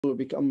will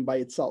become by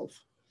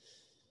itself.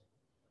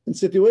 In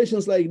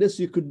situations like this,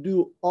 you could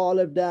do all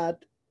of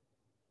that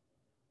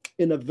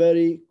in a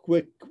very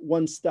quick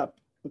one step.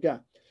 Okay,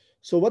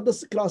 so what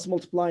does cross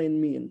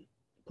multiplying mean?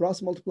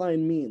 Cross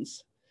multiplying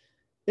means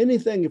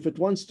anything, if it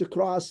wants to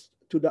cross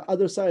to the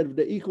other side of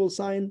the equal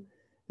sign,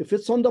 if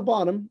it's on the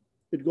bottom,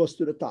 it goes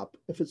to the top.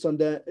 If it's on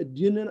the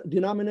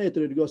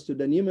denominator, it goes to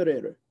the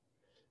numerator.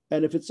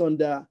 And if it's on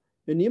the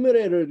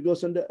numerator, it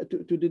goes on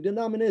to the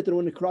denominator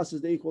when it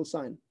crosses the equal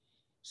sign.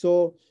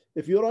 So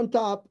if you're on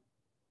top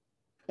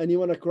and you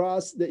want to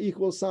cross the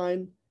equal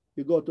sign,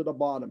 you go to the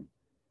bottom.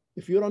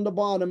 If you're on the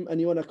bottom and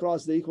you want to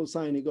cross the equal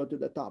sign, you go to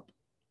the top.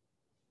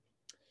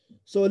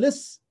 So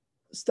let's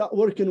start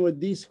working with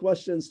these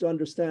questions to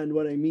understand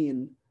what I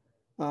mean.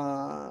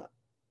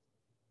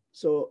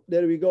 So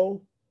there we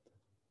go.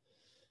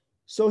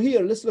 So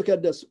here, let's look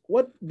at this.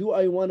 What do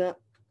I want to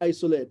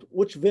isolate?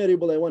 Which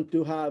variable I want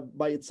to have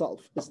by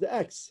itself? It's the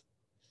x.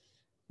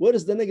 Where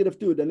is the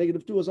 -2? The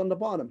 -2 is on the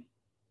bottom.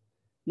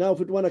 Now,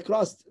 if it want to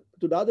cross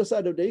to the other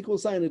side of the equal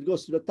sign, it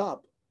goes to the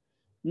top.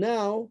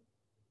 Now,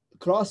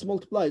 cross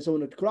multiply. So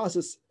when it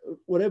crosses,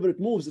 wherever it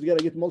moves, it's going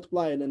to get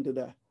multiplied into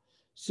there.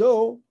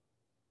 So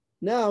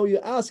now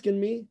you're asking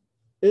me,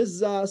 is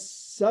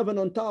 7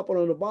 on top or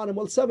on the bottom?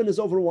 Well, 7 is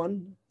over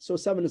 1. So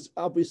 7 is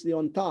obviously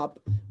on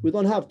top. We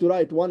don't have to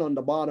write 1 on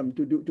the bottom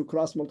to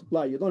cross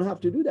multiply. You don't have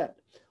to do that.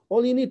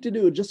 All you need to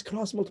do is just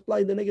cross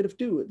multiply the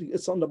 -2.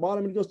 It's on the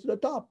bottom, it goes to the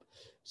top.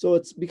 So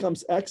it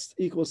becomes x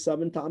equals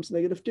 7 times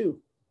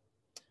 -2,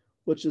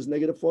 which is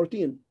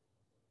 -14.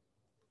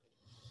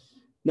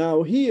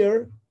 Now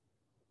here,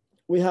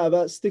 we have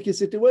a sticky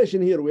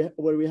situation here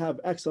where we have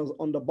x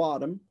on the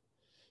bottom.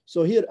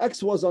 So here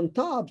x was on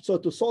top. So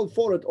to solve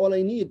for it, all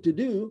I need to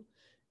do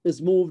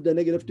is move the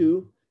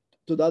 -2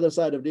 to the other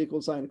side of the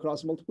equal sign,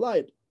 cross multiply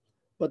it.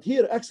 But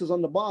here x is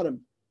on the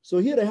bottom. So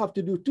here I have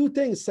to do two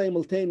things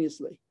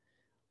simultaneously.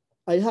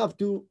 I have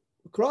to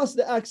cross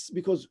the x,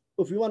 because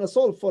if you want to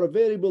solve for a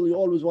variable, you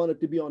always want it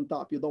to be on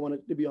top. You don't want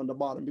it to be on the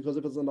bottom, because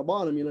if it's on the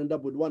bottom, you'll end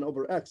up with 1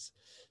 over x.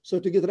 So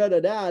to get rid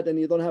of that, and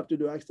you don't have to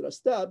do extra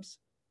steps,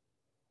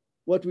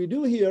 what we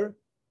do here,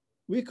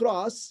 we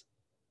cross.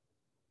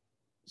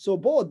 So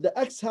both the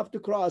x have to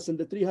cross and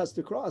the 3 has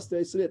to cross to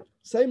isolate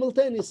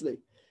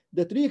simultaneously.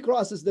 The 3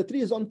 crosses, the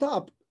 3 is on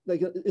top.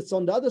 Like it's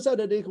on the other side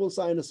of the equal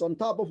sign, it's on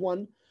top of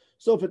 1.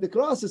 So if it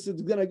crosses,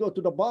 it's going to go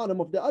to the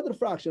bottom of the other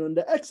fraction, and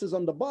the x is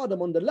on the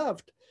bottom on the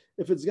left.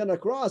 If it's going to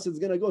cross, it's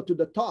going to go to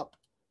the top.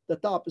 The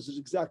top is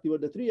exactly what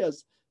the 3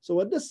 is. So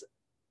what this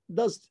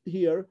does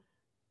here,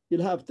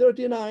 you'll have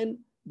 39.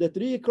 The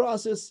 3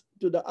 crosses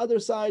to the other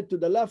side, to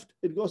the left,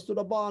 it goes to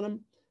the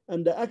bottom,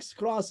 and the x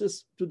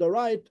crosses to the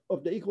right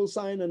of the equal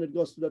sign, and it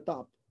goes to the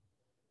top.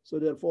 So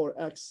therefore,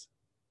 x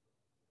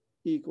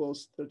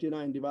equals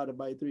 39 divided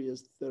by 3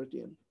 is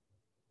 13.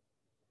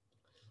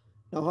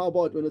 Now, how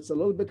about when it's a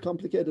little bit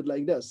complicated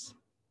like this?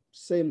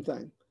 Same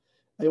thing.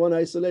 I want to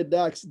isolate the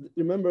x.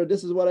 Remember,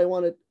 this is what I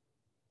want it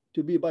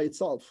to be by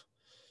itself.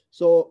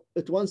 So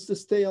it wants to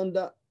stay on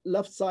the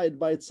left side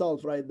by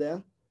itself right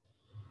there.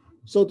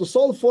 So to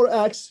solve for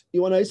x,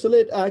 you want to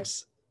isolate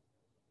x.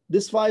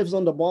 This 5 is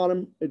on the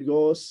bottom. It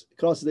goes,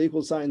 crosses the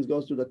equal signs,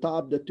 goes to the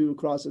top. The 2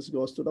 crosses,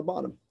 goes to the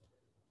bottom.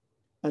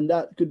 And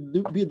that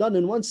could be done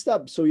in one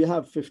step. So you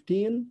have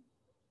 15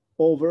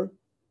 over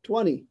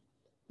 20.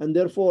 And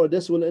therefore,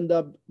 this will end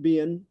up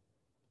being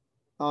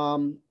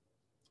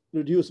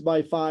reduced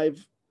by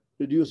 5,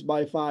 reduced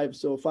by 5.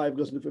 So 5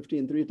 goes into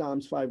 15 3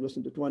 times, 5 goes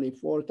into 20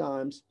 4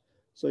 times.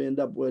 So you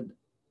end up with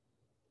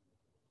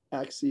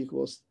x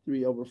equals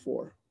 3 over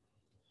 4.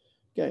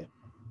 Okay.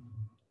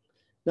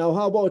 Now,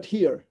 how about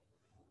here?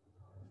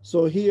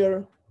 So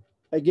here,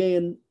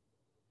 again,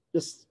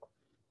 just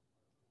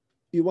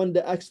you want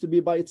the x to be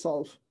by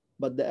itself,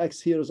 but the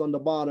x here is on the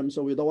bottom,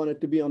 so we don't want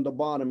it to be on the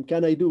bottom.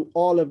 Can I do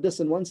all of this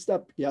in one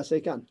step? Yes, I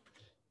can.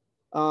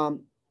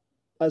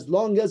 As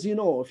long as you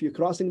know, if you're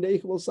crossing the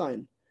equal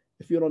sign,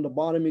 if you're on the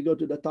bottom, you go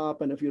to the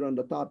top, and if you're on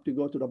the top, you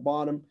go to the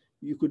bottom.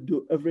 You could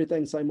do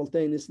everything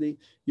simultaneously.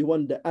 You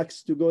want the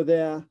x to go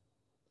there,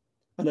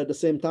 and at the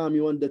same time,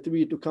 you want the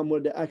 3 to come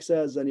where the x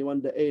is, and you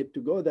want the 8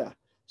 to go there.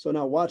 So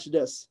now watch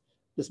this.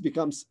 This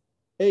becomes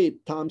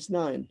 8 times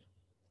 9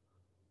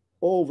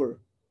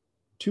 over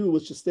 2,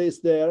 which stays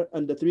there,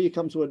 and the 3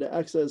 comes where the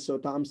x is, so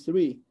times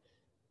 3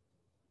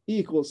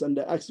 equals, and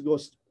the x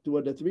goes to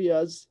where the 3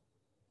 is.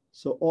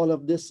 So all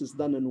of this is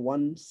done in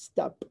one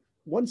step.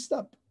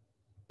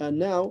 And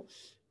now,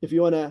 if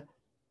you want to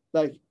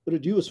like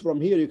reduce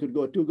from here, you could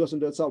go 2 goes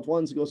into itself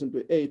once, goes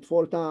into 8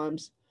 4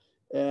 times,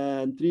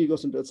 and 3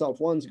 goes into itself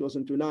once, goes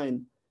into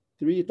 9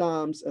 3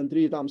 times, and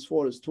 3 times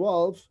 4 is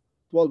 12.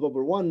 12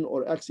 over 1,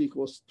 or x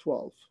equals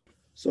 12.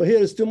 So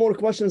here's 2 more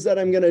questions that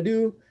I'm going to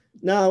do.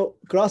 Now,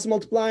 cross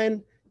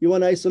multiplying, you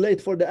want to isolate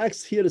for the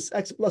x. Here is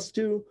x plus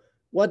 2.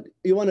 What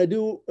you want to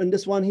do in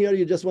this one here,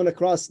 you just want to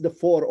cross the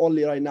 4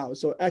 only right now.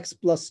 So x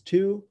plus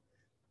 2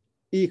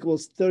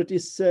 equals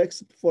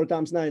 36. 4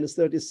 times 9 is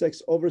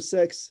 36 over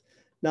 6.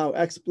 Now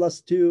x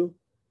plus 2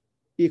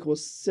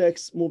 equals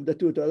 6. Move the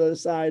 2 to the other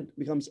side,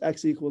 becomes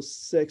x equals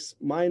 6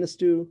 minus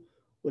 2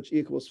 which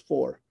equals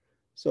 4.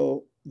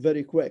 So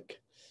very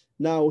quick.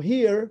 Now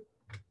here,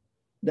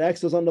 the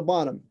x is on the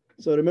bottom.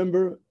 So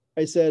remember,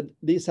 I said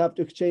these have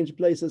to exchange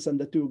places and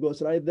the 2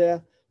 goes right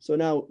there. So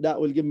now that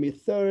will give me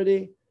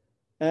 30.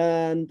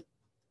 And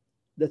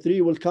the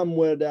 3 will come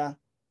where the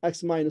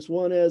x minus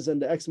 1 is,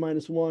 and the x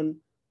minus 1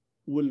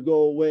 will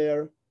go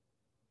where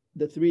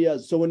the 3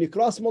 is. So when you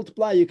cross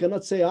multiply, you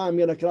cannot say, I'm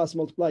going to cross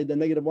multiply the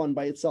 -1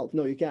 by itself.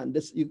 No, you can't.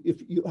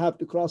 If you have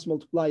to cross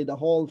multiply the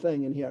whole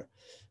thing in here.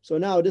 So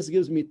now this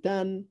gives me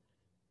 10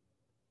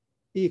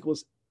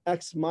 equals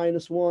x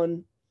minus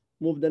 1.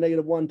 Move the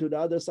 -1 to the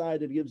other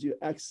side. It gives you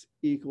x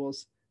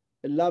equals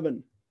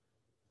 11.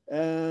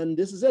 And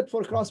this is it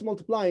for cross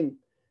multiplying.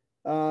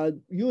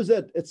 Use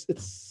it. It's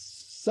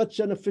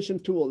such an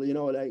efficient tool, you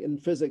know, like in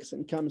physics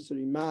and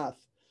chemistry,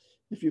 math.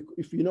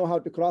 If you know how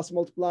to cross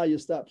multiply, you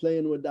start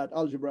playing with that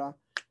algebra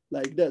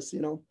like this,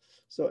 you know.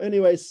 So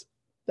anyways,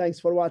 thanks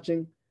for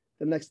watching.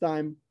 Till next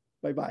time,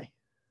 bye-bye.